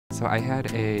So I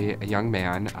had a young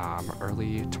man,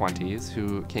 early 20s,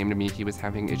 who came to me. He was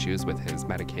having issues with his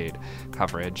Medicaid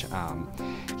coverage.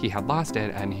 He had lost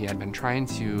it, and he had been trying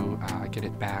to get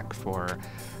it back for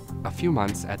a few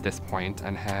months at this point,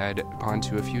 and had gone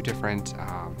to a few different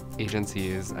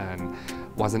agencies and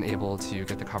wasn't able to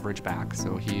get the coverage back.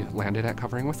 So he landed at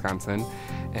Covering Wisconsin,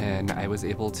 and I was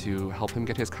able to help him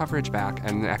get his coverage back.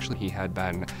 And actually he had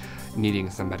been needing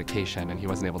some medication and he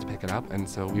wasn't able to pick it up, and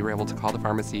so we were able to call the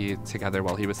pharmacy together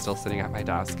while he was still sitting at my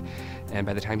desk, and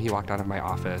by the time he walked out of my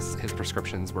office, his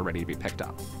prescriptions were ready to be picked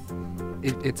up.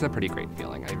 It's a pretty great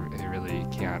feeling. I really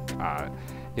can't,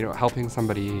 helping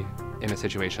somebody in a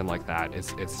situation like that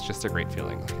it's just a great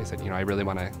feeling. Like I said, I really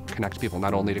want to connect people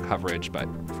not only to coverage, but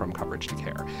from coverage to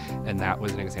care. And that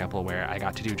was an example where I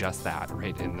got to do just that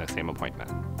right in the same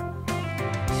appointment.